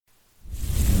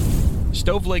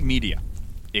Stoveleg Media,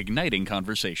 igniting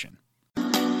conversation.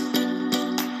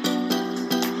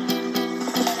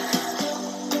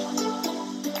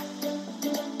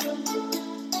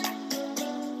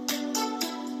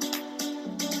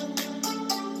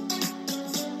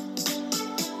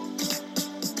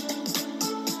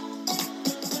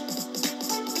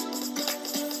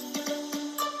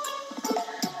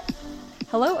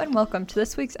 Hello and welcome to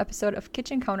this week's episode of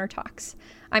Kitchen Counter Talks.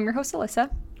 I'm your host Alyssa.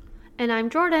 And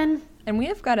I'm Jordan. And we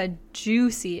have got a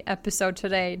juicy episode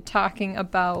today talking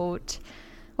about,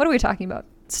 what are we talking about?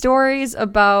 Stories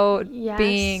about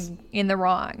being in the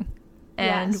wrong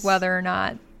and whether or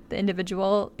not the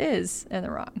individual is in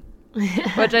the wrong,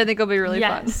 which I think will be really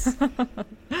fun.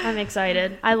 I'm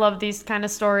excited. I love these kind of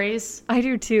stories. I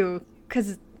do too,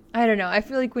 because I don't know. I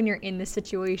feel like when you're in the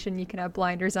situation, you can have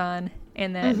blinders on.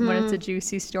 And then when it's a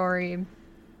juicy story,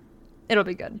 it'll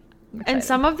be good. And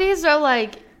some of these are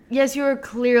like, yes, you were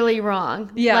clearly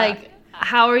wrong. Yeah. Like,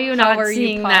 how are you not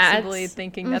seeing that? How are you possibly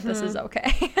thinking that this is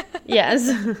okay? Yes.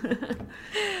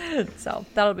 So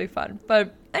that'll be fun.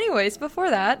 But anyways, before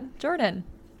that, Jordan,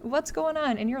 what's going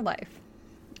on in your life?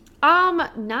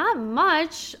 Not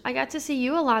much. I got to see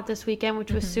you a lot this weekend,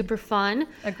 which was super fun.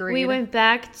 Agreed. We went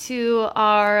back to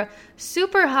our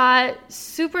super hot,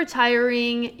 super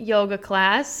tiring yoga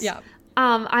class. Yeah.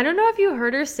 I don't know if you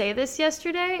heard her say this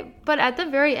yesterday, but at the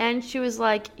very end, she was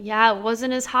like, yeah, it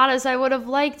wasn't as hot as I would have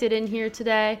liked it in here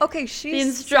today. Okay, she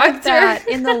said that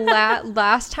in the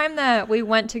last time that we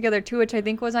went together too, which I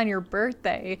think was on your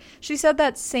birthday. She said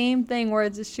that same thing where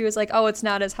she was like, oh, it's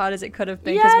not as hot as it could have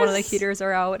been because one of the heaters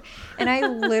are out. And I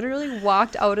literally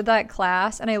walked out of that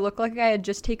class and I looked like I had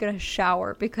just taken a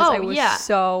shower because I was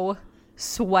so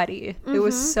sweaty. It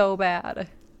was so bad.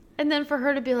 And then for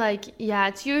her to be like, yeah,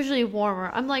 it's usually warmer.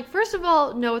 I'm like, first of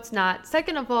all, no, it's not.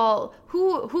 Second of all,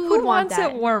 who would want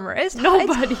that? It warmer?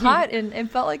 Nobody. It's hot, and it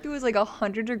felt like it was like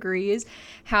 100 degrees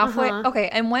halfway. Okay,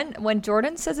 and when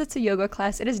Jordan says it's a yoga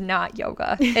class, it is not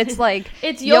yoga. It's like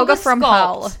it's yoga from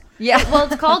hell. Yeah. Well,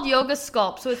 it's called yoga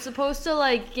sculpt, so it's supposed to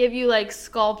like give you like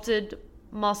sculpted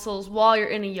muscles while you're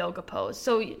in a yoga pose.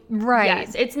 So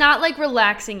yes, it's not like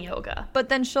relaxing yoga. But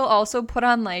then she'll also put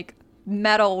on like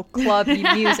metal clubby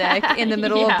music in the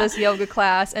middle of this yoga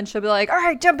class, and she'll be like, all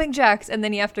right, jumping jacks, and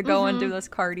then you have to go and do this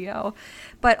cardio.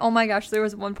 But oh my gosh, there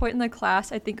was one point in the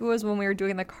class, I think it was when we were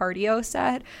doing the cardio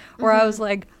set, where I was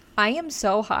like, I am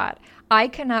so hot, I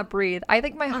cannot breathe. I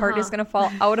think my heart is gonna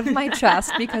fall out of my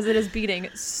chest because it is beating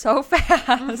so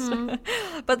fast.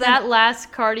 But then, that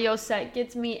last cardio set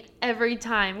gets me every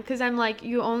time because I'm like,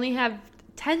 you only have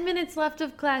 10 minutes left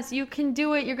of class. You can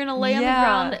do it. You're going to lay on the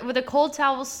ground with a cold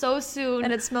towel so soon.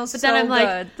 And it smells so good,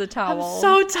 like, the towel. I'm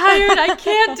so tired. I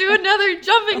can't do another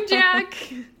jumping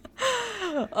jack.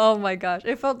 Oh my gosh.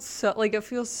 It felt so, like, it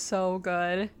feels so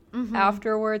good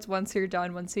afterwards once you're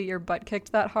done, once you get your butt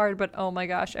kicked that hard. But oh my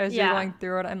gosh, as you're going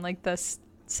through it, I'm like, this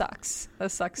sucks.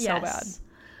 This sucks so bad.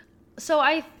 So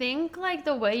I think, like,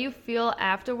 the way you feel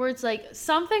afterwards, like,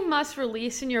 something must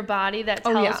release in your body that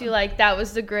tells you, like, that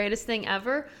was the greatest thing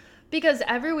ever. Because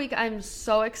every week I'm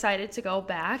so excited to go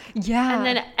back. Yeah. And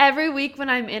then every week when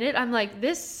I'm in it, I'm like,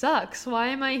 this sucks. Why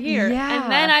am I here? Yeah. And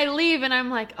then I leave and I'm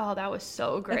like, oh, that was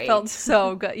so great. It felt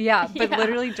so good. Yeah. But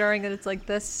literally during it, it's like,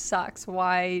 this sucks.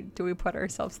 Why do we put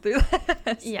ourselves through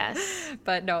this? Yes.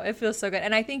 But no, it feels so good.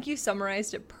 And I think you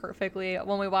summarized it perfectly.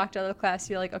 When we walked out of the class,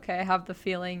 you're like, okay, I have the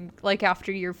feeling, like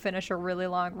after you finish a really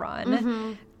long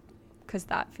run, because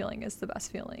that feeling is the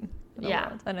best feeling in the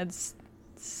world. And it's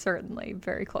certainly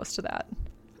very close to that.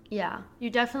 Yeah, you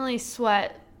definitely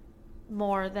sweat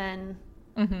more than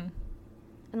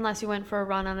unless you went for a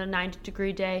run on a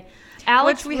 90-degree day.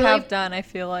 Alex, which we have done, I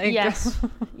feel like.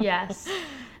 Yes.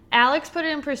 Alex put it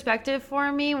in perspective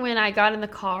for me when I got in the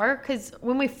car, because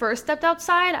when we first stepped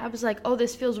outside, I was like, oh,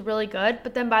 this feels really good.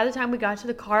 But then by the time we got to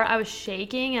the car, I was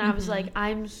shaking and I was like,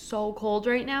 I'm so cold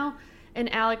right now.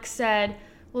 And Alex said,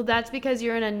 well, that's because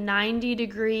you're in a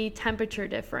 90-degree temperature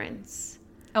difference.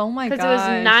 Oh my gosh. Because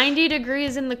it was 90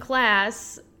 degrees in the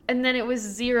class, and then it was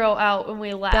 0 out when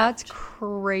we left. That's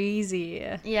crazy.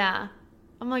 Yeah.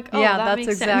 I'm like, oh, yeah, that makes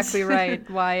sense. That's exactly right.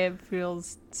 Why it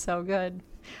feels so good.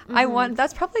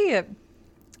 That's probably it.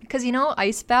 Because, you know,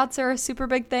 ice baths are a super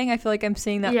big thing. I feel like I'm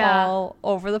seeing that all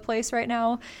over the place right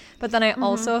now. But then I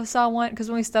also saw one, because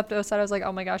when we stepped outside, I was like,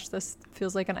 oh my gosh, this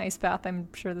feels like an ice bath.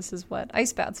 I'm sure this is what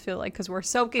ice baths feel like, because we're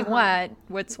soaking wet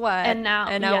with sweat. And now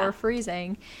we're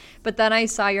freezing. But then I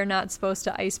saw you're not supposed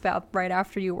to ice bath right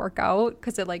after you work out,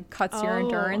 because it like cuts your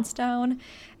endurance down.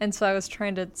 And so I was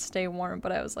trying to stay warm,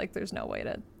 but I was like, there's no way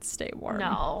to stay warm.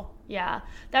 No. Yeah.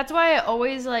 That's why I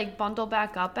always like bundle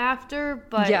back up after.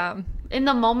 But yeah. in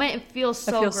the moment, it feels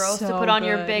so gross to put on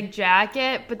your big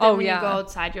jacket. But then when you go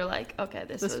outside, you're like, okay,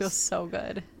 this feels so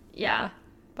good. Yeah.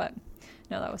 But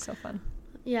no, that was so fun.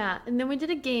 Yeah. And then we did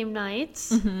a game night.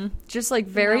 Mm-hmm. Just like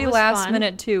very last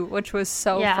minute too, which was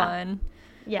so fun.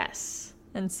 Yes.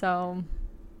 And so,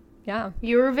 yeah.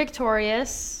 You were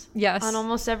victorious. Yes. On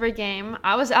almost every game.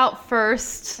 I was out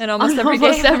first. And almost every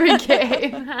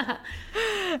game.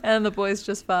 And the boys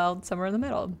just fell somewhere in the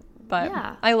middle.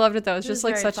 But I loved it though. It was just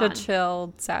like such a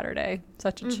chill Saturday,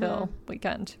 such a chill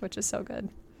weekend, which is so good.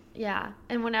 Yeah.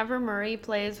 And whenever Murray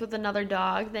plays with another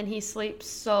dog, then he sleeps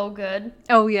so good.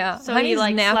 Oh yeah. So Honey's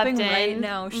he napping slept right in.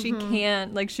 now. She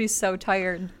can't, like, she's so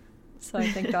tired. So I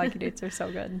think doggy dates are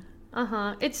so good.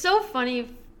 It's so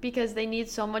funny because they need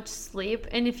so much sleep,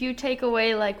 and if you take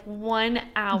away like 1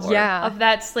 hour of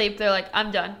that sleep, they're like, I'm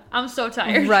done, I'm so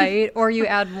tired. Right. Or you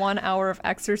add 1 hour of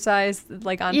exercise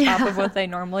like on top of what they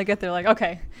normally get, they're like,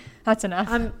 okay, that's enough,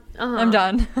 I'm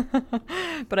done.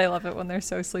 But I love it when they're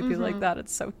so sleepy like that.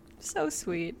 It's so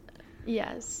sweet.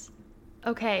 Yes.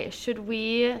 Okay, should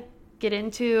we get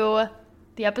into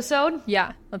the episode?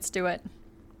 Yeah, let's do it.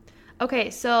 Okay,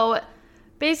 so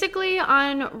basically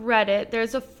on Reddit,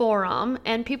 there's a forum,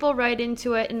 and people write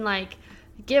into it and, like,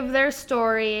 give their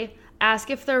story, ask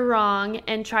if they're wrong,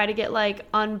 and try to get, like,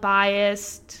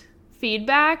 unbiased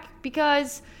feedback.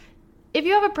 Because if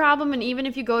you have a problem, and even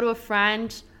if you go to a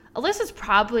friend, Alyssa's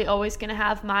probably always going to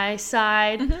have my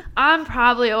side. I'm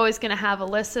probably always going to have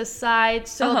Alyssa's side.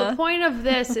 So the point of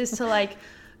this is to, like,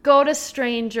 go to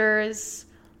strangers,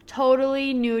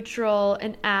 totally neutral,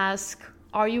 and ask,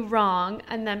 are you wrong?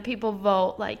 And then people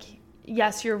vote like,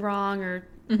 yes, you're wrong, or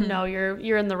no,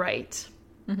 you're in the right.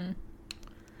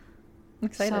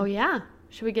 Excited. So yeah,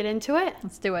 should we get into it?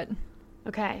 Let's do it.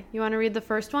 Okay, you want to read the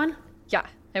first one? Yeah,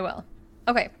 I will.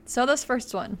 Okay, so this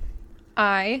first one.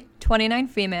 I, 29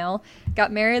 female,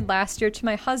 got married last year to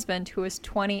my husband, who is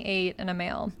 28 and a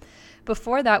male.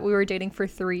 Before that, we were dating for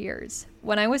 3 years.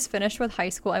 When I was finished with high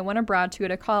school, I went abroad to go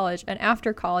to college, and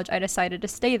after college, I decided to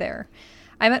stay there.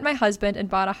 I met my husband and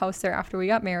bought a house there after we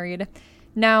got married.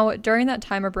 Now, during that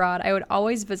time abroad, I would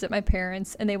always visit my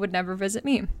parents, and they would never visit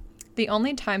me. The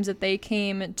only times that they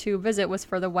came to visit was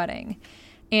for the wedding,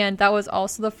 and that was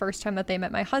also the first time that they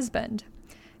met my husband.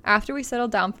 After we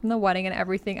settled down from the wedding and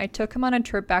everything, I took him on a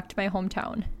trip back to my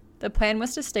hometown. The plan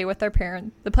was to stay with my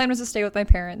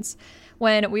parents.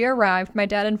 When we arrived, my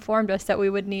dad informed us that we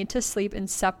would need to sleep in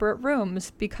separate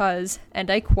rooms because, and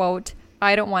I quote,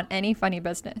 I don't want any funny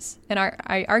business. And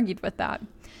I argued with that.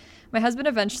 My husband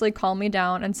eventually calmed me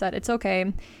down and said it's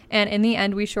okay. And in the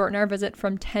end, we shortened our visit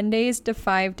from 10 days to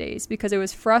 5 days because it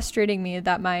was frustrating me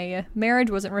that my marriage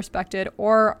wasn't respected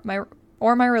or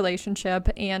my relationship,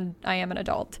 and I am an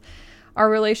adult. Our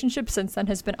relationship since then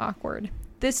has been awkward.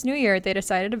 This new year, they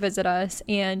decided to visit us,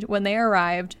 and when they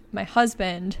arrived, my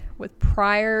husband, with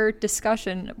prior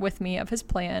discussion with me of his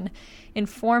plan,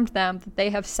 informed them that they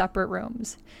have separate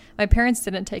rooms. My parents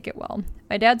didn't take it well.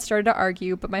 My dad started to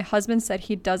argue, but my husband said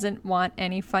he doesn't want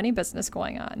any funny business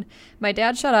going on. My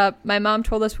dad shut up, my mom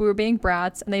told us we were being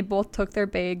brats, and they both took their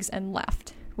bags and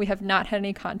left. We have not had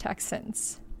any contact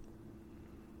since.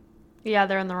 Yeah,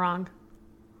 they're in the wrong.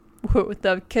 Who?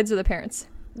 The kids or the parents?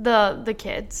 The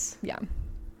kids. Yeah.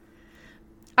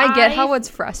 I get how it's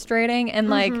frustrating, and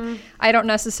like I don't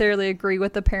necessarily agree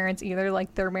with the parents either.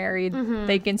 Like, they're married,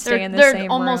 they can stay in the same room.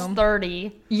 They're almost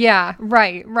 30. Yeah,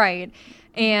 right.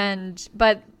 And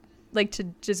but like to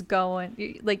just go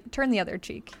and like turn the other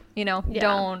cheek,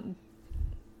 don't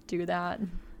do that.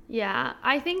 Yeah,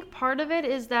 I think part of it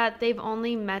is that they've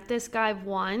only met this guy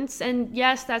once, and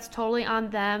yes, that's totally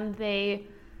on them. They've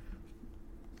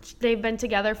been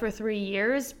together for 3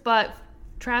 years, but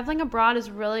traveling abroad is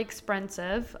really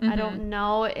expensive. I don't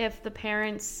know if the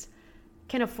parents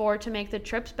can afford to make the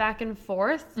trips back and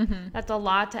forth. That's a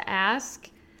lot to ask.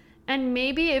 And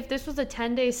maybe if this was a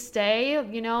 10-day stay,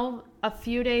 a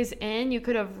few days in, you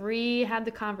could have had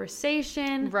the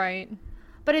conversation. Right.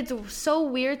 But it's so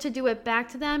weird to do it back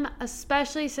to them,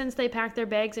 especially since they packed their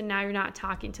bags and now you're not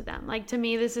talking to them. Like, to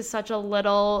me, this is such a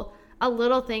little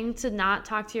thing to not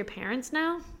talk to your parents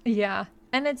now. Yeah.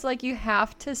 And it's like you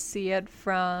have to see it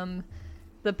from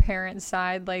the parent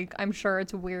side. Like, I'm sure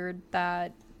it's weird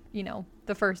that,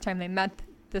 the first time they met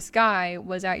this guy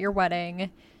was at your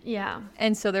wedding. Yeah.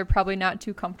 And so they're probably not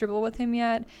too comfortable with him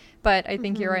yet. But I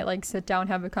think you're right. Like, sit down,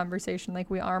 have a conversation. Like,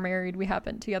 we are married. We have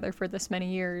been together for this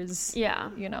many years.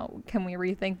 Yeah. Can we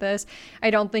rethink this? I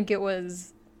don't think it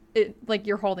was like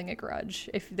you're holding a grudge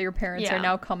if their parents are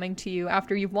now coming to you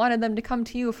after you've wanted them to come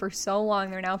to you for so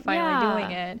long. They're now finally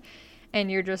doing it. And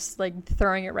you're just, like,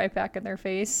 throwing it right back in their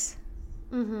face.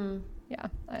 Yeah,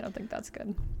 I don't think that's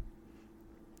good.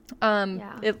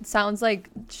 It sounds like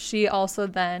she also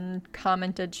then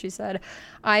commented, she said,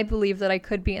 I believe that I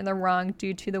could be in the wrong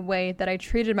due to the way that I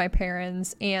treated my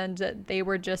parents, and they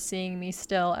were just seeing me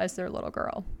still as their little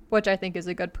girl, which I think is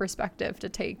a good perspective to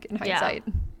take in hindsight.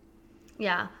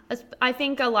 Yeah. I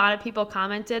think a lot of people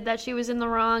commented that she was in the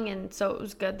wrong, and so it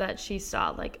was good that she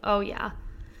saw, like, oh, yeah,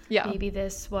 maybe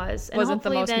this wasn't the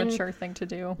most mature thing to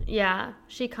do. Yeah.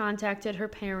 She contacted her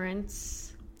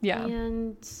parents. Yeah.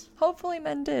 And hopefully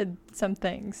mended some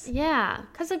things. Yeah.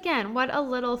 Because, again, what a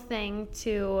little thing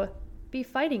to be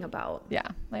fighting about. Yeah,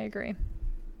 I agree.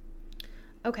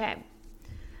 Okay.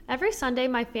 Every Sunday,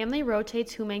 my family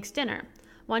rotates who makes dinner.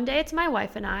 One day it's my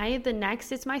wife and I, the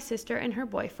next it's my sister and her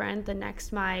boyfriend, the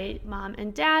next my mom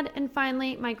and dad, and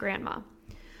finally my grandma.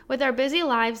 With our busy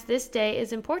lives, this day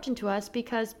is important to us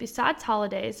because besides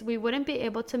holidays, we wouldn't be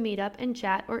able to meet up and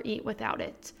chat or eat without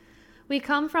it. We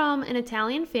come from an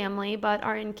Italian family but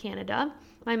are in Canada.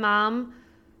 My mom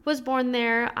was born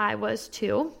there, I was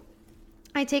too.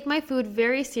 I take my food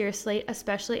very seriously,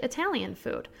 especially Italian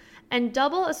food, and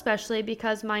double especially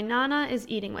because my Nana is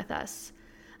eating with us.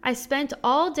 I spent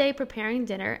all day preparing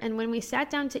dinner, and when we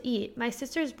sat down to eat, my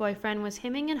sister's boyfriend was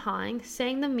hemming and hawing,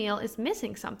 saying the meal is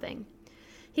missing something.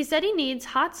 He said he needs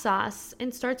hot sauce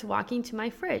and starts walking to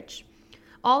my fridge.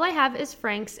 All I have is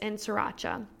Frank's and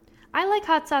sriracha. I like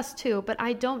hot sauce too, but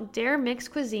I don't dare mix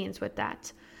cuisines with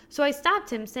that. So I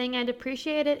stopped him, saying I'd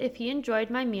appreciate it if he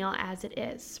enjoyed my meal as it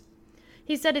is.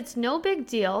 He said it's no big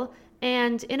deal,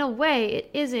 and in a way it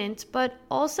isn't, but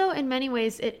also in many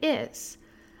ways it is.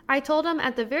 I told him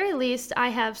at the very least I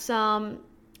have some,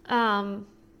 how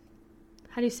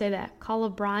do you say that?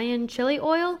 Calabrian chili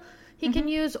oil he can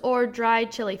use, or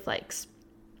dried chili flakes.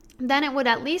 Then it would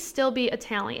at least still be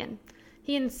Italian.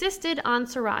 He insisted on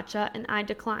sriracha and I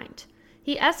declined.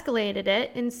 He escalated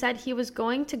it and said he was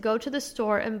going to go to the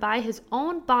store and buy his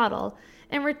own bottle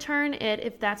and return it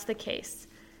if that's the case.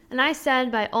 And I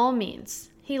said by all means.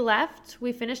 He left,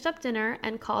 we finished up dinner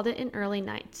and called it an early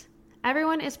night.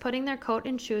 Everyone is putting their coat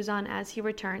and shoes on as he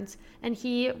returns, and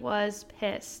he was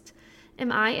pissed.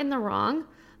 Am I in the wrong?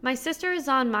 My sister is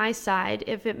on my side,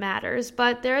 if it matters,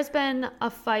 but there has been a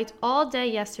fight all day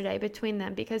yesterday between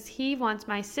them because he wants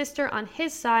my sister on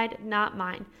his side, not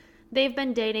mine. They've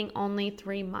been dating only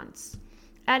 3 months.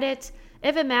 Edit,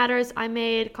 if it matters, I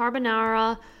made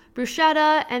carbonara,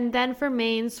 bruschetta, and then for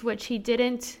mains, which he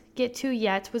didn't get to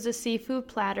yet, was a seafood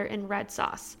platter in red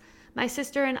sauce. My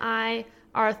sister and I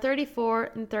are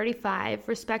 34 and 35,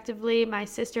 respectively. My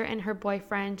sister and her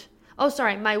boyfriend.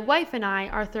 My wife and I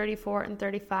are 34 and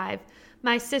 35.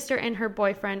 My sister and her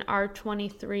boyfriend are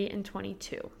 23 and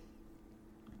 22.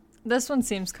 This one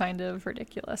seems kind of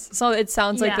ridiculous. So it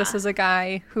sounds like this is a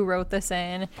guy who wrote this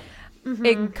in. Mm-hmm.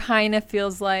 It kind of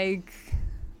feels like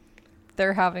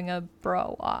they're having a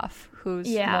bro off who's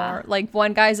more like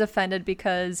one guy's offended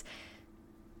because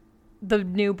the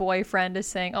new boyfriend is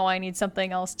saying, oh, I need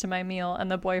something else to my meal. And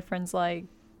the boyfriend's like,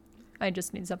 I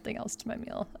just need something else to my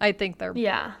meal. I think they're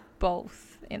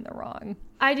both in the wrong.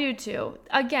 I do too.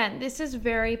 Again, this is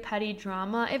very petty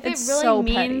drama. If it really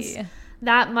means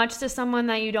that much to someone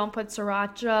that you don't put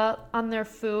sriracha on their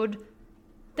food,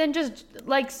 then just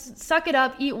like suck it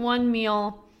up, eat one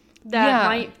meal that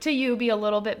might to you be a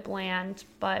little bit bland.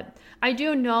 But I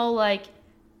do know, like,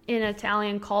 in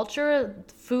Italian culture,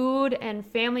 food and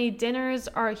family dinners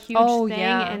are a huge thing,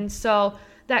 and so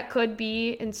that could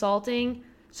be insulting.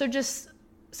 So just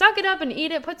suck it up and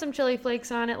eat it, put some chili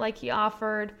flakes on it like he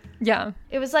offered. Yeah.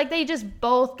 It was like they just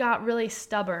both got really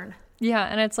stubborn. Yeah,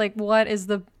 and it's like,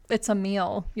 it's a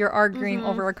meal. You're arguing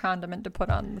over a condiment to put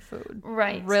on the food.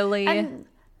 Right. Really? And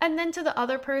then to the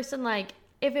other person, like,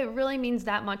 if it really means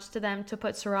that much to them to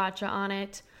put sriracha on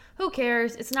it, who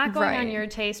cares? It's not going on your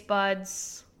taste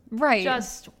buds. Right.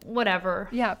 Just whatever.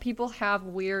 Yeah, people have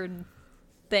weird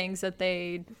things that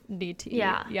they need to eat.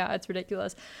 Yeah, it's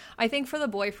ridiculous. I think for the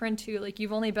boyfriend too, like,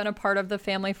 you've only been a part of the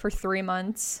family for 3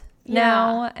 months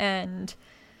now, and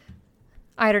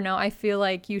I don't know, I feel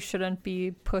like you shouldn't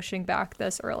be pushing back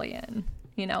this early in,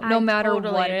 you know, no matter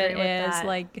what it is.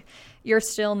 Like, you're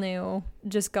still new,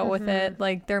 just go with it.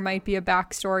 Like, there might be a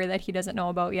backstory that he doesn't know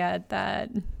about yet that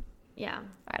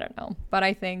I don't know, but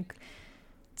I think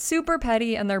super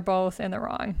petty, and they're both in the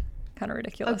wrong. Kind of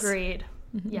ridiculous. Agreed.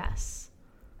 Yes.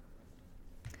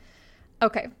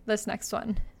 Okay, this next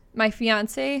one. My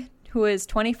fiance, who is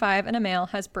 25 and a male,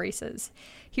 has braces.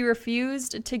 He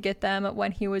refused to get them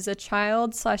when he was a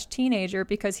child/teenager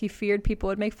because he feared people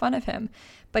would make fun of him.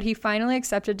 But he finally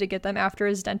accepted to get them after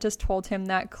his dentist told him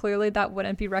that clearly that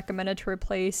wouldn't be recommended to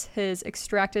replace his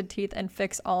extracted teeth and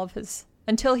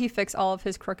until he fixed all of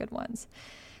his crooked ones.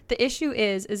 The issue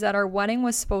is that our wedding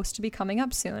was supposed to be coming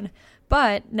up soon,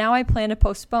 but now I plan to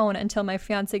postpone until my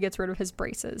fiance gets rid of his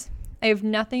braces. I have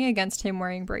nothing against him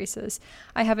wearing braces.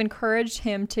 I have encouraged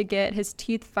him to get his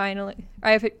teeth finally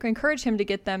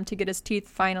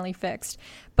fixed.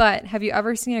 But have you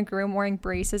ever seen a groom wearing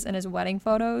braces in his wedding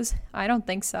photos? I don't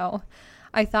think so.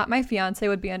 I thought my fiance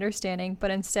would be understanding, but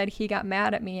instead he got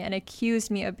mad at me and accused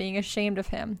me of being ashamed of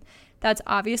him. That's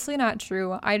obviously not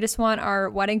true. I just want our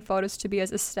wedding photos to be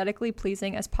as aesthetically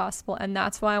pleasing as possible, and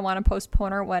that's why I want to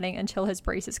postpone our wedding until his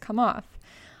braces come off.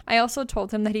 I also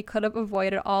told him that he could have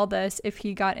avoided all this if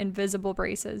he got invisible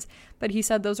braces, but he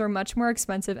said those were much more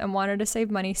expensive and wanted to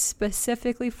save money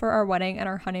specifically for our wedding and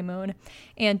our honeymoon,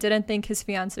 and didn't think his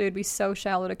fiancé would be so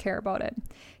shallow to care about it.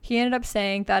 He ended up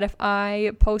saying that if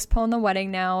I postpone the wedding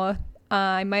now,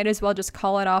 I might as well just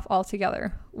call it off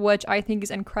altogether, which I think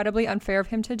is incredibly unfair of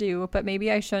him to do, but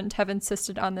maybe I shouldn't have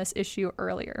insisted on this issue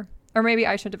earlier. Or maybe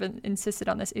I shouldn't have insisted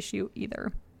on this issue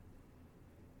either.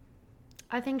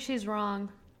 I think she's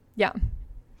wrong. Yeah,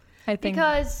 I think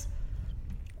because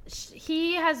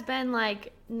he has been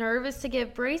like nervous to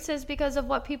get braces because of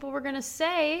what people were gonna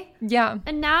say. Yeah,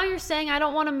 and now you're saying I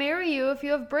don't want to marry you if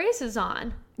you have braces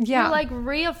on. Yeah, you're like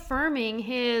reaffirming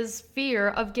his fear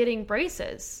of getting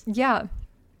braces. Yeah,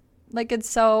 like it's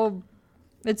so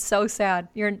sad.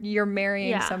 You're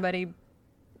marrying somebody.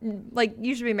 Like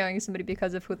you should be marrying somebody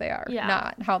because of who they are,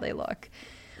 not how they look.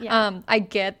 Yeah. I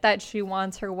get that she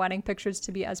wants her wedding pictures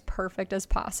to be as perfect as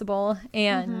possible.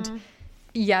 And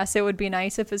yes, it would be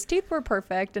nice if his teeth were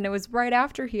perfect and it was right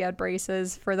after he had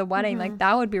braces for the wedding. Like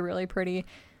that would be really pretty.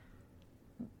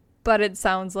 But it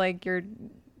sounds like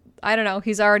I don't know,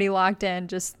 he's already locked in.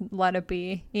 Just let it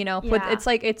be, you know. Yeah. But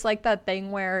it's like that thing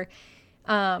where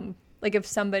like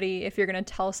if you're going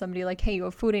to tell somebody like, hey, you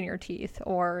have food in your teeth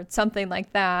or something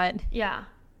like that. Yeah.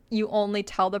 You only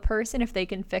tell the person if they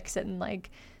can fix it in like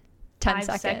 10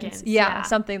 seconds. Yeah,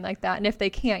 something like that. And if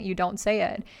they can't, you don't say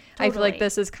it. Totally. I feel like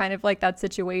this is kind of like that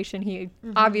situation. He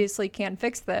obviously can't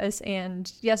fix this.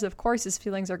 And yes, of course, his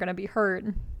feelings are going to be hurt.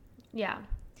 Yeah.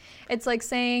 It's like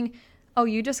saying, oh,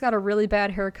 you just got a really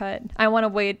bad haircut. I want to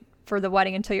wait for the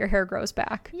wedding until your hair grows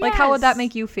back. Yes. Like, how would that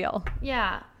make you feel?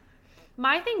 Yeah.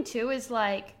 My thing, too, is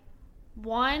like,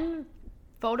 one,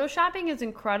 photoshopping is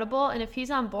incredible. And if he's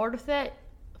on board with it,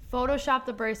 Photoshop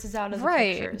the braces out of the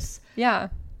pictures. Yeah.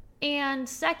 And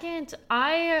second,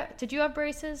 did you have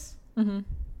braces? Mm-hmm.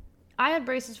 I had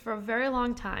braces for a very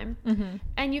long time. Mm-hmm.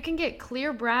 And you can get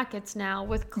clear brackets now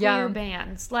with clear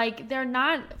bands. Like, they're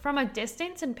not, from a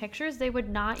distance in pictures, they would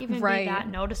not even be that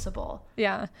noticeable.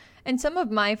 Yeah. And some of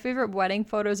my favorite wedding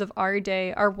photos of our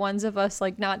day are ones of us,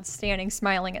 like, not standing,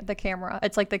 smiling at the camera.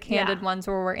 It's like the candid ones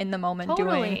where we're in the moment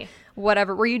doing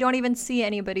whatever, where you don't even see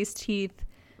anybody's teeth.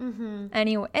 Mm-hmm.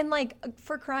 Anyway, and like,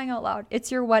 for crying out loud,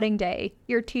 it's your wedding day.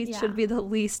 Your teeth should be the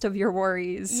least of your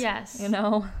worries. Yes. You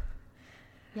know?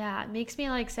 Yeah, it makes me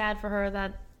like sad for her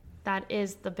that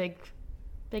is the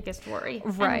biggest worry.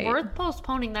 Right. And worth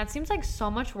postponing. That seems like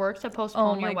so much work to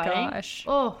postpone your wedding. Oh my gosh.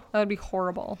 Oh. That would be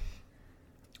horrible.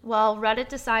 Well, Reddit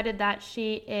decided that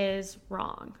she is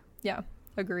wrong. Yeah,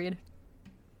 agreed.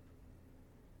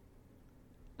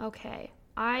 Okay.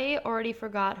 I already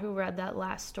forgot who read that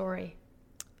last story.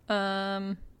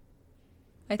 I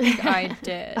think I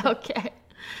did. Okay.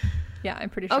 Yeah, I'm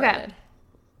pretty sure I did.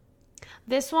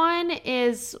 This one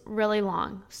is really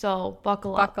long, so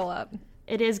buckle up. Buckle up.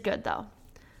 It is good, though.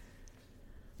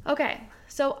 Okay,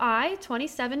 so I,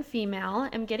 27 female,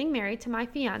 am getting married to my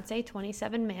fiance,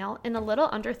 27 male, in a little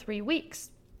under 3 weeks.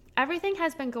 Everything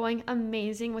has been going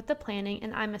amazing with the planning,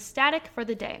 and I'm ecstatic for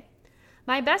the day.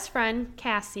 My best friend,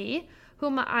 Cassie,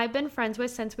 whom I've been friends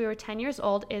with since we were 10 years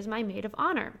old, is my maid of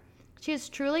honor. She is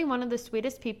truly one of the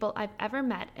sweetest people I've ever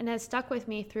met and has stuck with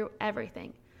me through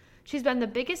everything. She's been the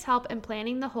biggest help in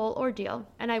planning the whole ordeal,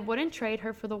 and I wouldn't trade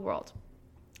her for the world.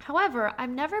 However,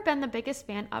 I've never been the biggest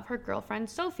fan of her girlfriend,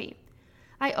 Sophie.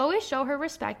 I always show her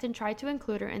respect and try to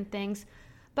include her in things,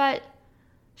 but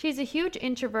she's a huge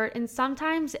introvert, and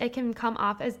sometimes it can come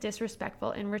off as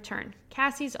disrespectful in return.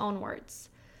 Cassie's own words.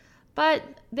 But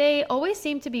they always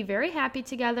seem to be very happy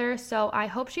together, so I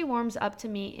hope she warms up to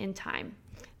me in time.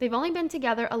 They've only been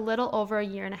together a little over a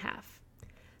year and a half.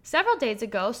 Several days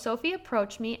ago, Sophie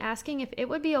approached me asking if it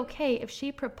would be okay if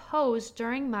she proposed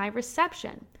during my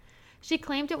reception. She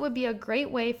claimed it would be a great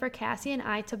way for Cassie and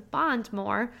I to bond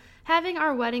more, having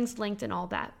our weddings linked and all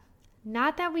that.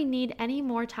 Not that we need any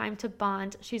more time to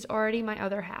bond, she's already my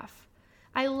other half.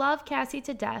 I love Cassie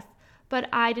to death, but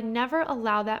I'd never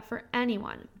allow that for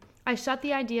anyone. I shut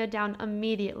the idea down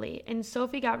immediately, and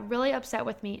Sophie got really upset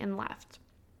with me and left.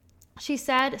 She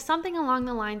said something along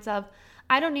the lines of,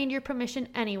 I don't need your permission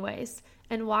anyways,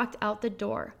 and walked out the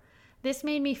door. This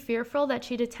made me fearful that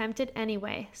she'd attempt it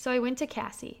anyway, so I went to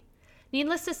Cassie.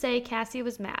 Needless to say, Cassie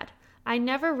was mad. I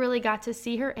never really got to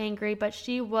see her angry, but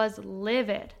she was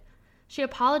livid. She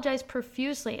apologized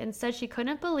profusely and said she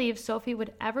couldn't believe Sophie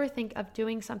would ever think of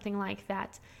doing something like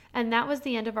that, and that was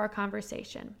the end of our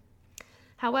conversation.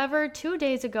 However, 2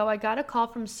 days ago, I got a call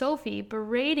from Sophie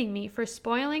berating me for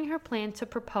spoiling her plan to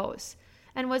propose,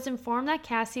 and was informed that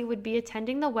Cassie would be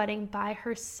attending the wedding by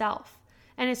herself,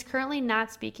 and is currently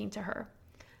not speaking to her.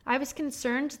 I was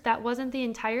concerned that wasn't the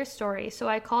entire story, so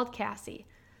I called Cassie.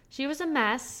 She was a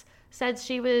mess, said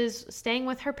she was staying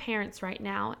with her parents right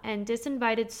now, and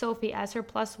disinvited Sophie as her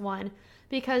 +1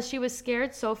 because she was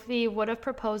scared Sophie would have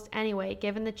proposed anyway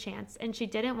given the chance, and she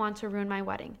didn't want to ruin my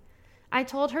wedding. I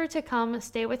told her to come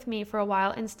stay with me for a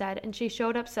while instead, and she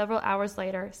showed up several hours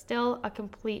later, still a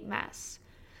complete mess.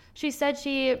 She said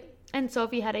she and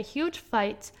Sophie had a huge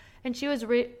fight, and she was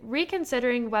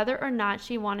reconsidering whether or not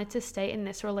she wanted to stay in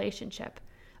this relationship.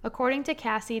 According to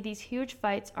Cassie, these huge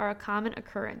fights are a common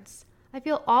occurrence. I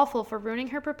feel awful for ruining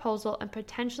her proposal and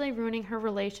potentially ruining her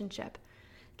relationship.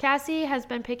 Cassie has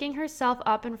been picking herself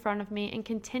up in front of me and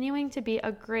continuing to be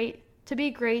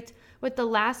great with the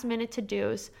last minute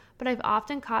to-dos, but I've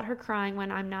often caught her crying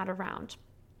when I'm not around.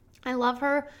 I love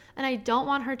her, and I don't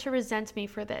want her to resent me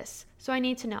for this, so I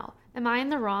need to know, am I in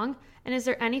the wrong, and is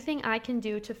there anything I can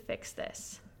do to fix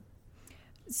this?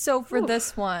 So for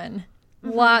this one,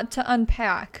 lot to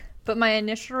unpack, but my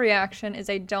initial reaction is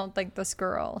I don't think this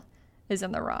girl is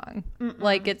in the wrong.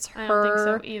 Like, it's her I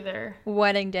don't think so either.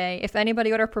 Wedding day. If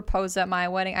anybody would have proposed at my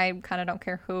wedding, I kind of don't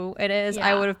care who it is. Yeah.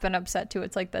 I would have been upset too.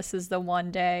 It's like, this is the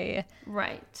one day.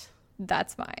 Right.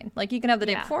 That's fine. Like, you can have the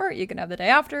day Yeah. before, you can have the day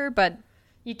after, but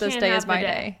You this can't day have is the my day.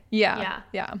 day. Yeah.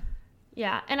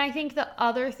 Yeah, and I think the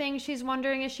other thing she's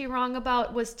wondering is she wrong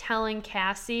about was telling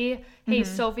Cassie, hey,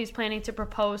 Sophie's planning to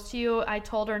propose to you. I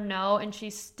told her no, and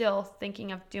she's still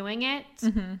thinking of doing it.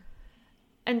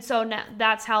 And so now,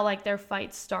 that's how, like, their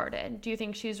fight started. Do you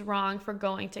think she's wrong for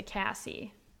going to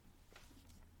Cassie?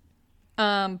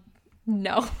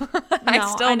 No.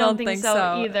 I still don't think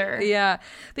so either. Yeah.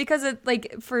 Because it,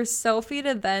 like, for Sophie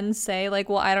to then say, like,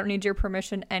 well, I don't need your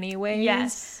permission anyways.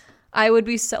 Yes. I would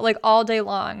be so, like, all day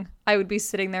long, I would be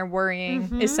sitting there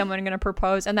worrying, is someone going to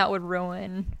propose? And that would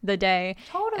ruin the day.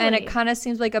 Totally. And it kind of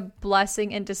seems like a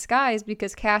blessing in disguise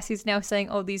because Cassie's now saying,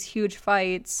 oh, these huge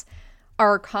fights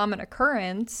are a common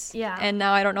occurrence. Yeah. And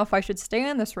now I don't know if I should stay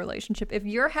in this relationship. If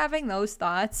you're having those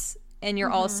thoughts and you're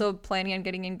also planning on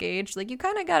getting engaged, like, you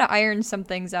kind of got to iron some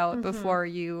things out before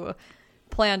you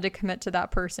plan to commit to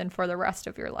that person for the rest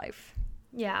of your life.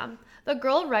 Yeah. The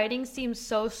girl writing seems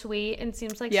so sweet and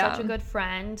seems like such a good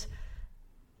friend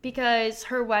because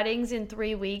her wedding's in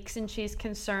 3 weeks and she's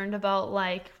concerned about,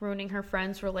 like, ruining her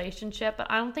friend's relationship.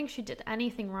 But I don't think she did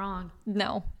anything wrong.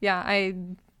 No. Yeah, I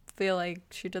feel like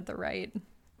she did the right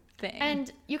thing.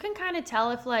 And you can kind of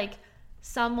tell if, like,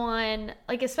 someone,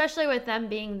 like, especially with them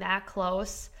being that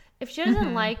close, if she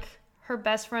doesn't like her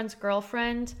best friend's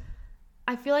girlfriend,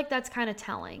 I feel like that's kind of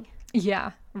telling.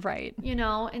 Yeah, right. You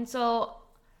know? And so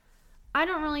I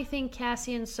don't really think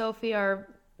Cassie and Sophie are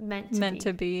meant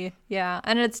to be. Yeah.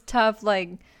 And it's tough,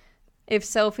 like, if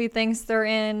Sophie thinks they're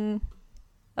in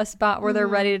a spot where they're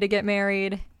ready to get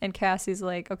married and Cassie's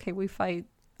like, okay, we fight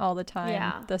all the time.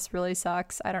 Yeah. This really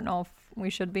sucks. I don't know if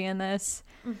we should be in this.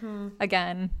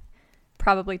 Again,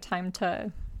 probably time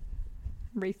to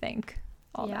rethink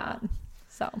all that.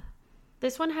 So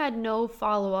this one had no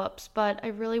follow-ups, but I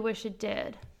really wish it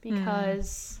did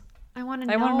because I want to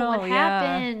know what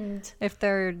happened. If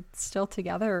they're still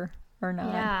together or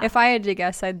not. Yeah. If I had to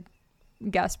guess, I'd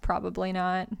guess probably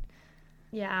not.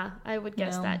 Yeah, I would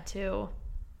guess that too.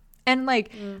 And,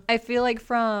 like, I feel like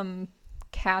from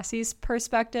Cassie's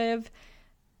perspective,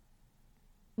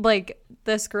 like,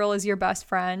 this girl is your best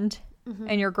friend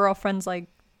and your girlfriend's, like,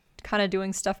 kind of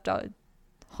doing stuff to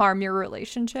harm your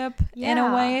relationship in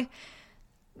a way.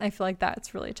 I feel like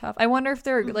that's really tough. I wonder if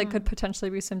there like could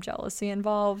potentially be some jealousy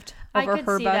involved over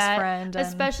her best friend.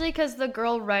 Especially because the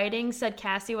girl writing said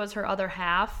Cassie was her other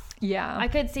half. Yeah. I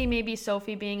could see maybe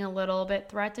Sophie being a little bit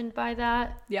threatened by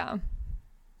that. Yeah.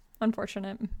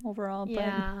 Unfortunate overall,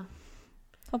 but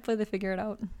hopefully they figure it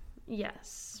out.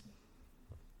 Yes.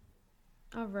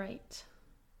 All right.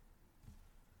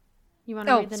 You want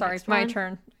to read the next one? My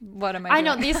turn. What am I doing? I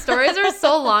know, these stories are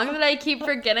so long that I keep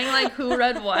forgetting, like, who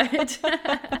read what.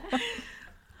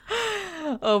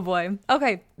 Oh, boy.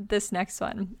 Okay, this next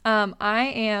one.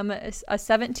 I am a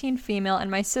 17 female, and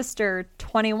my sister,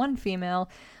 21 female,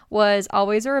 was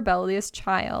always a rebellious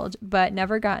child, but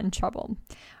never got in trouble.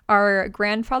 Our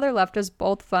grandfather left us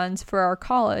both funds for our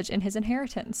college and his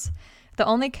inheritance. The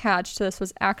only catch to this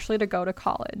was actually to go to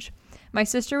college. My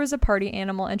sister was a party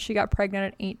animal and she got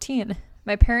pregnant at 18.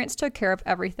 My parents took care of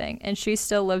everything, and she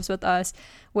still lives with us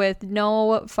with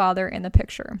no father in the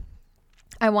picture.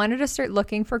 I wanted to start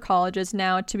looking for colleges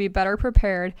now to be better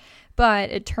prepared, but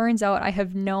it turns out I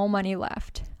have no money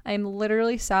left. I'm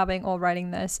literally sobbing while writing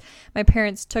this. My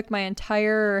parents took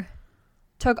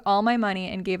all my money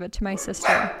and gave it to my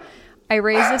sister. I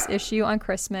raised this issue on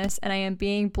Christmas, and I am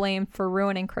being blamed for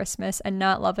ruining Christmas and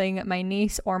not loving my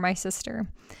niece or my sister.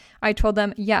 I told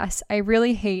them, yes, I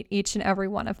really hate each and every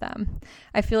one of them.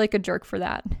 I feel like a jerk for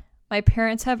that. My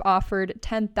parents have offered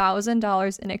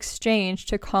 $10,000 in exchange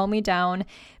to calm me down,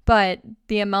 but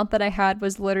the amount that I had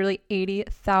was literally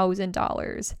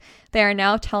 $80,000. They are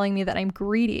now telling me that I'm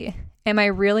greedy. Am I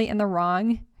really in the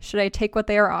wrong? Should I take what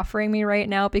they are offering me right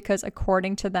now because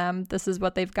according to them, this is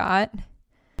what they've got?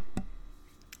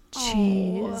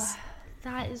 Jeez. Oh,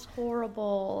 that is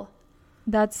horrible.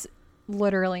 That's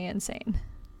literally insane.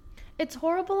 It's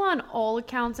horrible on all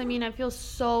accounts. I mean, I feel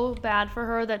so bad for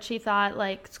her that she thought,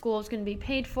 like, school is going to be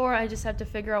paid for. I just have to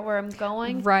figure out where I'm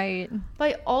going. Right. But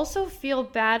I also feel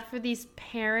bad for these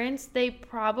parents. They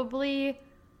probably,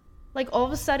 like, all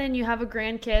of a sudden you have a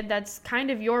grandkid that's kind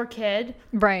of your kid.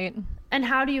 Right. And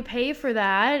how do you pay for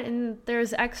that? And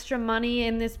there's extra money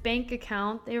in this bank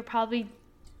account. They were probably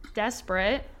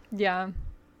desperate. Yeah.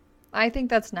 I think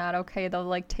that's not okay, though,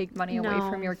 like, take money away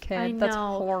from your kid. I That's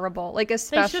know. horrible. Like,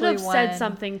 especially They should have when... said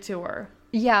something to her.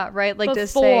 Yeah, right? Like, to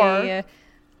say...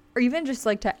 Or even just,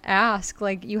 like, to ask,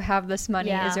 like, you have this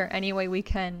money. Yeah. Is there any way we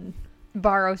can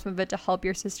borrow some of it to help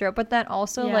your sister out? But then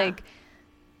also, like,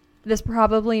 this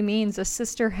probably means a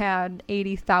sister had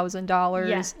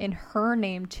 $80,000 in her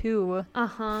name, too,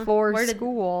 for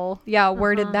school.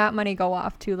 Where did that money go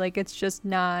off to? Like, it's just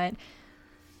not...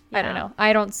 I don't know.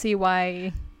 I don't see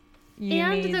why...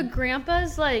 the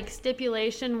grandpa's, like,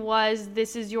 stipulation was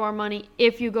this is your money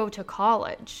if you go to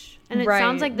college. And it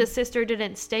sounds like the sister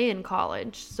didn't stay in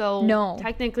college. So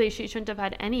technically she shouldn't have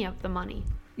had any of the money.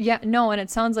 Yeah, no, and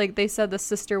it sounds like they said the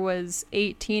sister was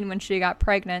 18 when she got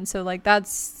pregnant. So, like,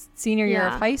 that's senior year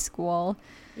of high school.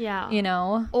 Yeah. You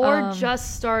know? Or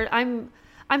just start... I'm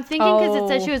thinking because it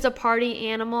said she was a party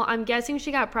animal. I'm guessing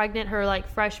she got pregnant her, like,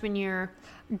 freshman year...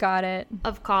 Got it.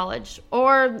 Of college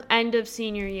or end of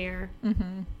senior year.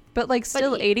 Mm-hmm. But like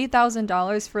still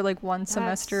 $80,000 for like one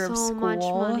semester of school. Much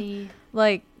money.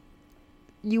 Like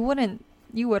you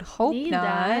would hope not.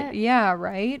 That. Yeah,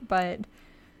 right? But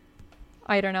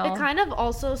I don't know. It kind of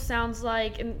also sounds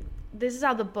like, and this is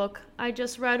how the book I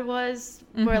just read was,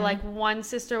 where like one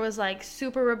sister was like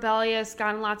super rebellious,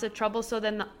 got in lots of trouble. So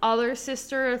then the other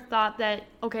sister thought that,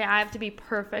 okay, I have to be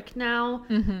perfect now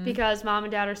because mom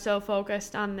and dad are so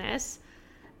focused on this.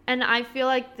 And I feel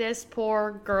like this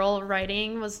poor girl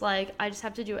writing was like, I just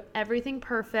have to do everything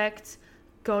perfect,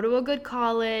 go to a good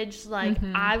college. Like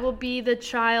I will be the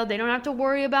child. They don't have to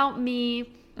worry about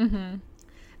me.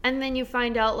 And then you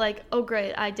find out, like, oh,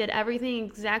 great, I did everything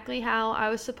exactly how I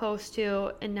was supposed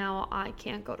to, and now I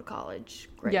can't go to college.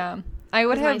 Great. Yeah. I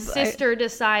would have... My sister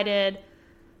decided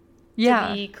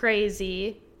to be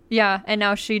crazy. Yeah, and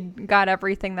now she got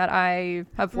everything that I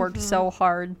have worked so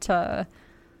hard to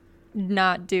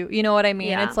not do. You know what I mean?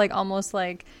 Yeah. It's, like, almost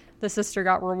like the sister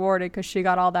got rewarded because she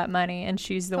got all that money, and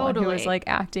she's the one who was, like,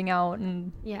 acting out,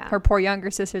 and her poor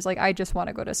younger sister's like, I just want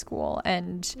to go to school.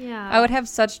 And I would have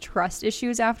such trust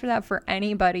issues after that for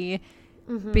anybody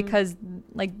because,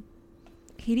 like,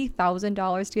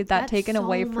 $80,000 to get that taken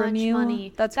away from you.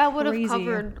 Money. That would have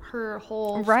covered her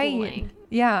whole schooling.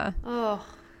 Yeah. Oh.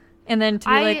 And then to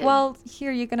be like, well,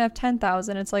 here you can have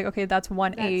 $10,000. It's like, okay, that's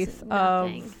 1/8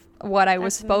 of what I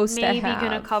was supposed to have. Maybe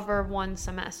going to cover one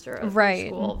semester of your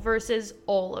school versus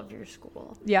all of your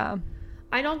school. Yeah.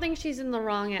 I don't think she's in the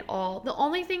wrong at all. The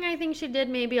only thing I think she did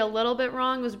maybe a little bit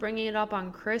wrong was bringing it up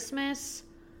on Christmas.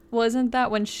 Wasn't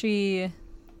that when she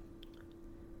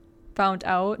found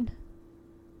out?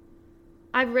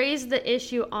 I raised the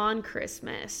issue on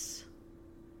Christmas.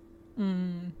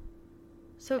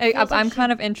 So I'm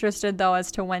kind of interested, though,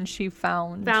 as to when she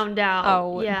found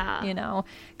out. Yeah. You know?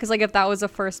 Because, like, if that was the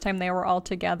first time they were all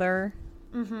together.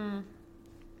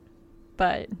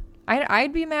 But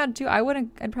I'd be mad, too.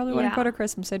 I'd probably wouldn't go to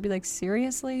Christmas. I'd be like,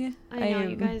 seriously? I know,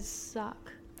 you guys suck.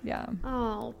 Yeah.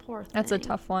 Oh, poor thing. That's a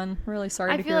tough one. Really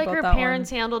sorry to hear about that one. I feel like her parents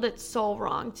handled it so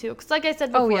wrong, too. Because like I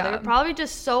said before, they were probably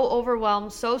just so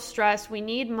overwhelmed, so stressed. We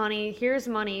need money. Here's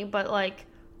money. But, like...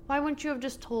 why wouldn't you have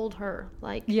just told her,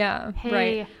 like,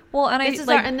 hey, well,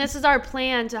 and this is our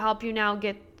plan to help you now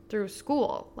get through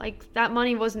school. Like, that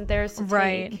money wasn't theirs to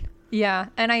take. Yeah.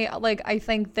 And I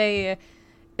think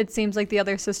it seems like the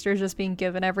other sister's just being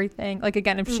given everything. Like,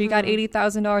 again, if she got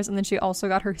 $80,000 and then she also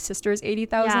got her sister's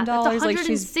 $80,000, that's like,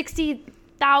 she's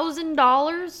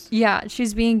 $160,000. Yeah,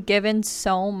 she's being given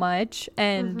so much,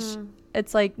 and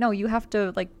it's like, no, you have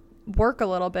to, like, work a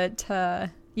little bit to,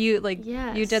 you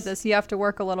did this. You have to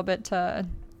work a little bit to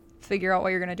figure out what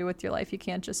you're going to do with your life. You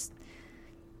can't just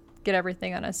get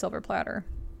everything on a silver platter,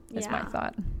 is my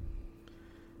thought.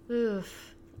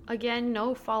 Oof. Again,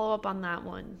 no follow-up on that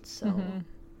one, so...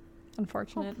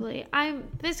 Unfortunate. Hopefully.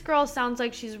 This girl sounds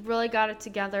like she's really got it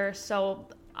together, so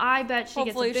I bet she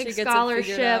gets a big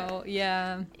scholarship.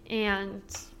 Yeah. And,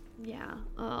 yeah.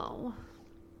 Oh.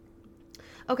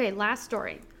 Okay, last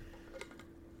story.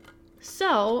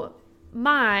 So,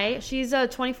 she's a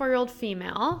 24-year-old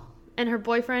female, and her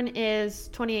boyfriend is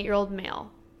 28-year-old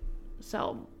male.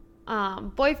 So,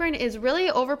 boyfriend is really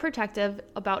overprotective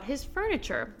about his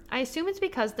furniture. I assume it's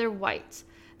because they're white.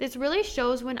 This really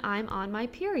shows when I'm on my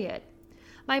period.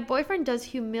 My boyfriend does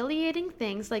humiliating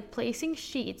things like placing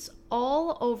sheets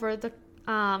all over the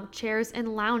chairs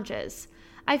and lounges.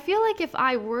 I feel like if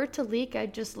I were to leak,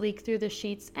 I'd just leak through the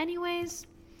sheets anyways.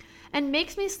 And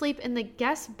makes me sleep in the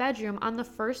guest bedroom on the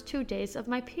first 2 days of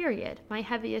my period, my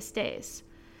heaviest days.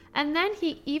 And then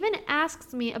he even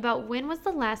asks me about when was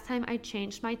the last time I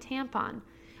changed my tampon.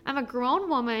 I'm a grown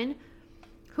woman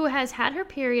who has had her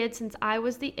period since I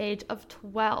was the age of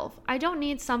 12. I don't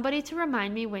need somebody to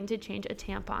remind me when to change a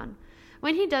tampon.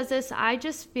 When he does this, I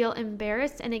just feel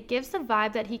embarrassed, and it gives the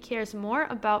vibe that he cares more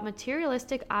about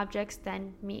materialistic objects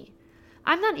than me.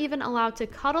 I'm not even allowed to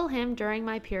cuddle him during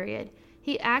my period.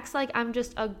 He acts like I'm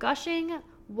just a gushing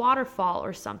waterfall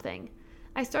or something.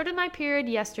 I started my period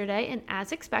yesterday, and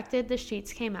as expected, the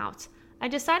sheets came out. I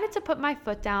decided to put my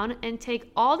foot down and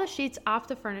take all the sheets off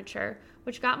the furniture,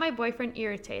 which got my boyfriend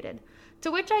irritated. To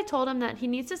which I told him that he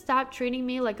needs to stop treating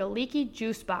me like a leaky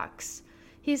juice box.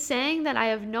 He's saying that I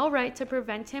have no right to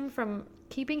prevent him from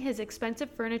keeping his expensive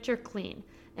furniture clean.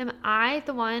 Am I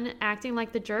the one acting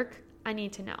like the jerk? I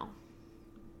need to know.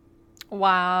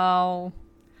 Wow.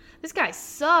 This guy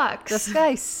sucks.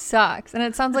 And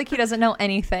it sounds like he doesn't know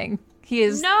anything. He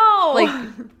is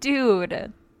like,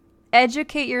 dude,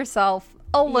 educate yourself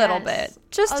a little bit.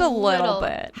 Just a little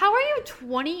bit. How are you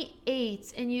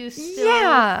 28 and you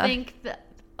still think that?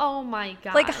 Oh my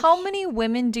gosh. Like, how many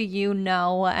women do you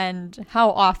know, and how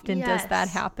often does that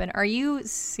happen? Are you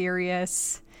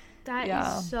serious? That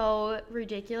is so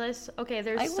ridiculous. Okay,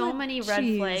 there's so many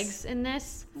red flags in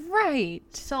this. Right.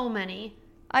 So many.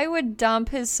 I would dump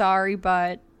his sorry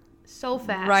butt so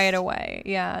fast. Right away.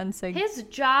 Yeah, and say, his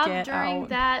job during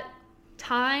that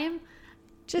time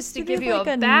just to be give you like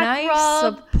a nice,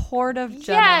 rub. supportive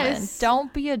gentleman.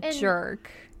 Don't be a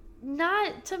jerk.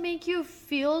 Not to make you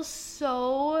feel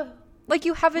so like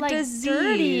you have a disease.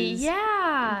 Dirty.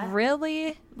 Yeah.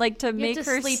 Really? Like, to make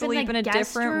her sleep in a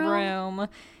different room.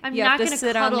 You have to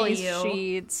sit on these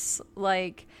sheets.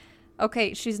 Like,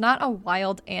 okay, she's not a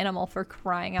wild animal, for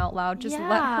crying out loud. Just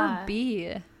let her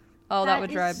be. Oh, that would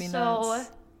drive me nuts. So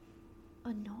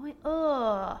annoying.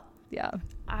 Ugh. Yeah.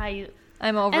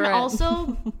 I'm over it. And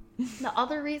also, the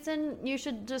other reason you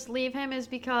should just leave him is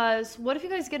because what if you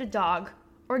guys get a dog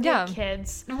or get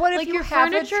kids? What if you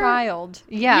have a child?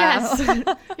 Yeah. Yes.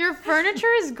 Your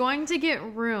furniture is going to get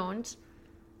ruined.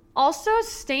 Also,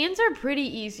 stains are pretty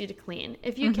easy to clean.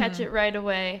 If you catch it right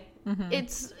away,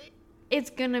 it's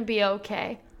going to be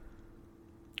okay.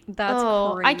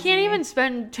 That's crazy. I can't even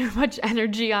spend too much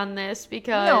energy on this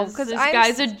because this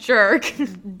guy's a jerk.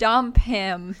 Dump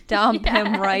him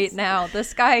right now.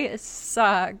 This guy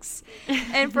sucks.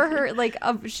 And for her, like,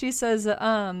 she says,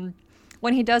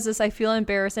 when he does this, I feel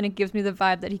embarrassed, and it gives me the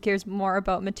vibe that he cares more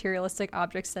about materialistic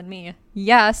objects than me.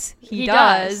 Yes, he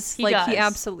does. He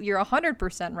absolutely, you're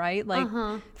 100% right. Like,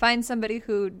 find somebody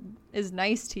who is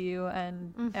nice to you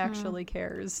and actually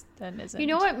cares and isn't. You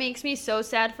know what makes me so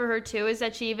sad for her too is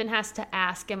that she even has to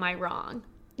ask, am I wrong?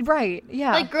 Right.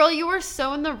 Yeah. Like, girl, you are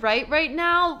so in the right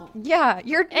now. Yeah.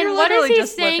 You're literally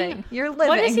just living. You're living.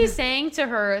 What is he saying to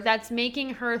her that's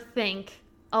making her think,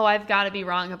 oh, I've got to be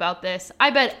wrong about this? I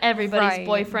bet everybody's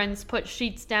boyfriends put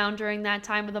sheets down during that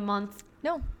time of the month.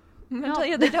 No. I'm going to tell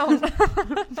you they don't.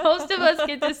 Most of us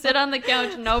get to sit on the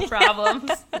couch, no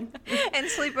problems. And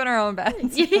sleep in our own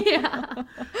beds. Yeah.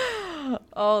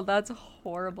 Oh, that's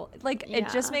horrible. Like, it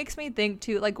just makes me think,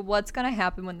 too, like, what's going to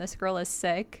happen when this girl is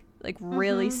sick? Like,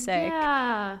 really sick.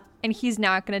 Yeah. And he's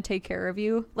not going to take care of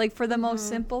you. Like, for the most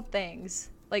simple things.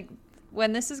 Like,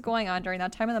 when this is going on during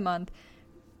that time of the month,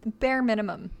 bare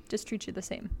minimum, just treat you the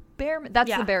same.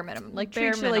 That's the bare minimum. Like,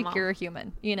 treat you like you're a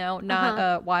human, not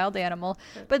a wild animal.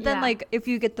 But then, like, if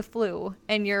you get the flu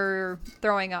and you're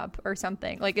throwing up or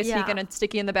something, like, is he gonna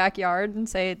stick you in the backyard and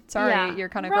say, sorry, you're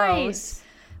kind of gross?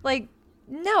 Like,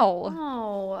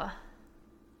 no.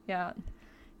 Yeah.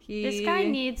 This guy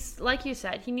needs, like you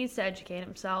said, he needs to educate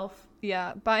himself.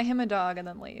 Yeah, buy him a dog and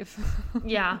then leave.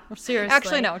 Yeah, seriously.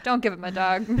 Actually, no, don't give him a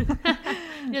dog.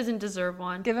 He doesn't deserve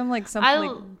one. Give him like something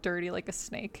like dirty, like a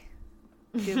snake.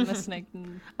 Give him a snake.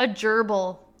 A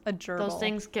gerbil. A gerbil. Those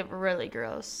things get really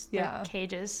gross. Yeah. They're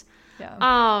cages.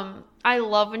 Yeah. I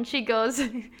love when she goes,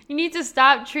 you need to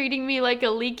stop treating me like a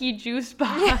leaky juice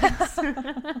box.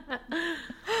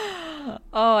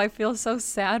 Oh, I feel so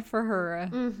sad for her.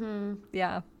 Mm-hmm.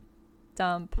 Yeah.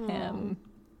 Dump him.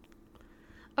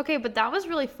 Okay, but that was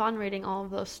really fun reading all of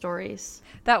those stories.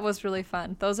 That was really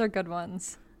fun. Those are good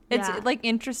ones. It's like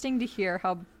interesting to hear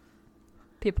how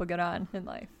people get on in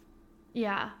life.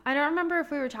 Yeah. I don't remember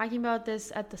if we were talking about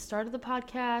this at the start of the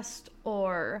podcast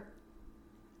or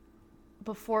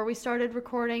before we started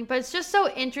recording, but it's just so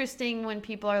interesting when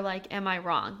people are like, am I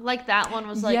wrong? Like that one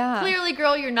was like, clearly,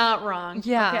 girl, you're not wrong.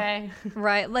 Yeah. Okay.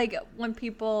 Right. Like when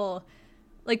people...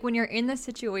 Like, when you're in this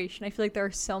situation, I feel like there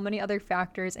are so many other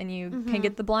factors and you can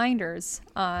get the blinders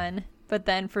on. But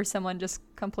then for someone just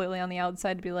completely on the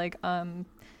outside to be like,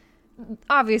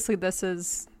 obviously this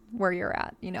is where you're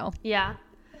at, Yeah.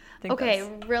 Okay,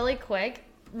 really quick.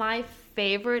 My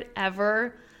favorite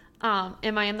ever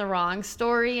Am I in the Wrong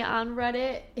story on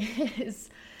Reddit is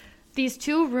these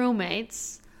two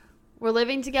roommates were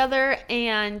living together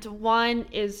and one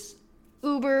is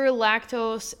uber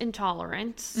lactose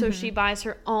intolerant, so she buys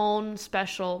her own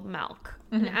special milk.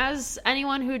 And as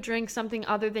anyone who drinks something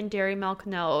other than dairy milk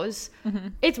knows,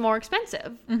 it's more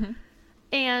expensive.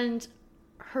 And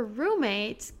her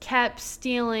roommate kept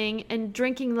stealing and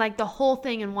drinking like the whole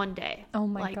thing in one day. Oh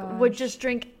my gosh. Would just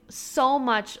drink so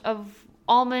much of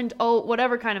almond, oat,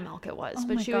 whatever kind of milk it was.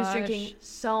 But she was drinking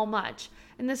so much.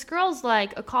 And this girl's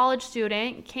like a college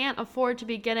student, can't afford to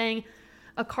be getting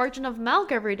a carton of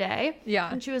milk every day. Yeah.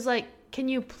 And she was like, can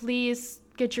you please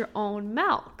get your own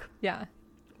milk? Yeah.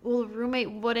 Well, the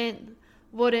roommate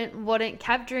wouldn't,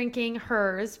 kept drinking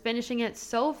hers, finishing it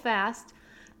so fast.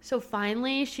 So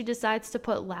finally, she decides to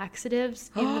put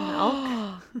laxatives in the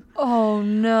milk. Oh,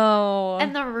 no.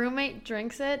 And the roommate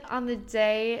drinks it on the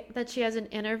day that she has an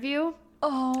interview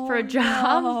for a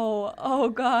job. No. Oh,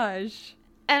 gosh.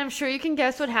 And I'm sure you can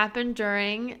guess what happened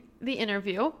during the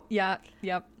interview. Yeah.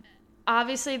 Yep.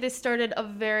 Obviously, this started a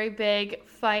very big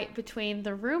fight between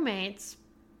the roommates,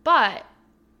 but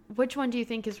which one do you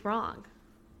think is wrong?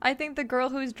 I think the girl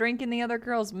who's drinking the other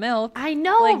girl's milk. I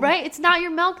know, right? It's not your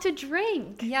milk to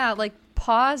drink. Yeah, like,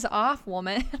 pause off,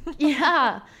 woman.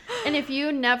 Yeah. And if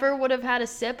you never would have had a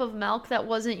sip of milk that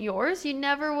wasn't yours, you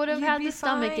never would have had the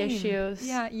stomach issues.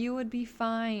 Yeah, you would be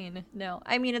fine. No.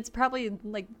 I mean, it's probably,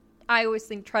 like, I always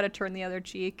think try to turn the other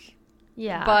cheek.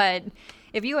 Yeah. But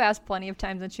if you ask plenty of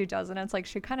times and she doesn't, it's like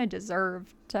she kind of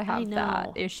deserved to have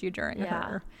that issue during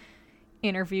her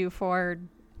interview for...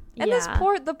 And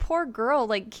the poor girl,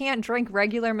 like, can't drink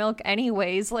regular milk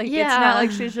anyways. Like, it's not like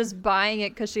she's just buying it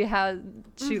because she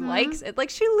likes it. Like,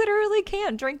 she literally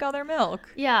can't drink other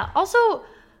milk. Yeah. Also,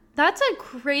 that's a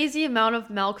crazy amount of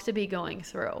milk to be going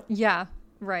through. Yeah.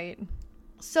 Right.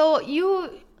 So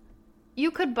you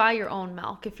could buy your own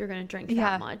milk if you're going to drink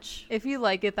that much. If you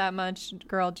like it that much,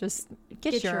 girl, just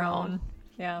get your own.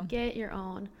 Yeah. Get your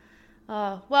own.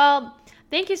 Well,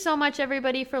 thank you so much,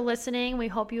 everybody, for listening. We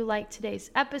hope you liked today's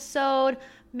episode.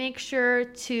 Make sure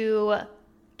to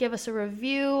give us a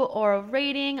review or a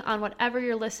rating on whatever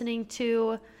you're listening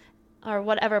to or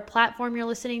whatever platform you're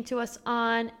listening to us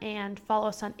on, and follow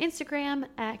us on Instagram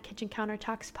at Kitchen Counter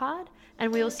Talks Pod.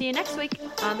 And we will see you next week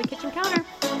on the Kitchen Counter.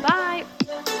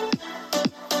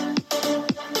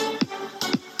 Bye.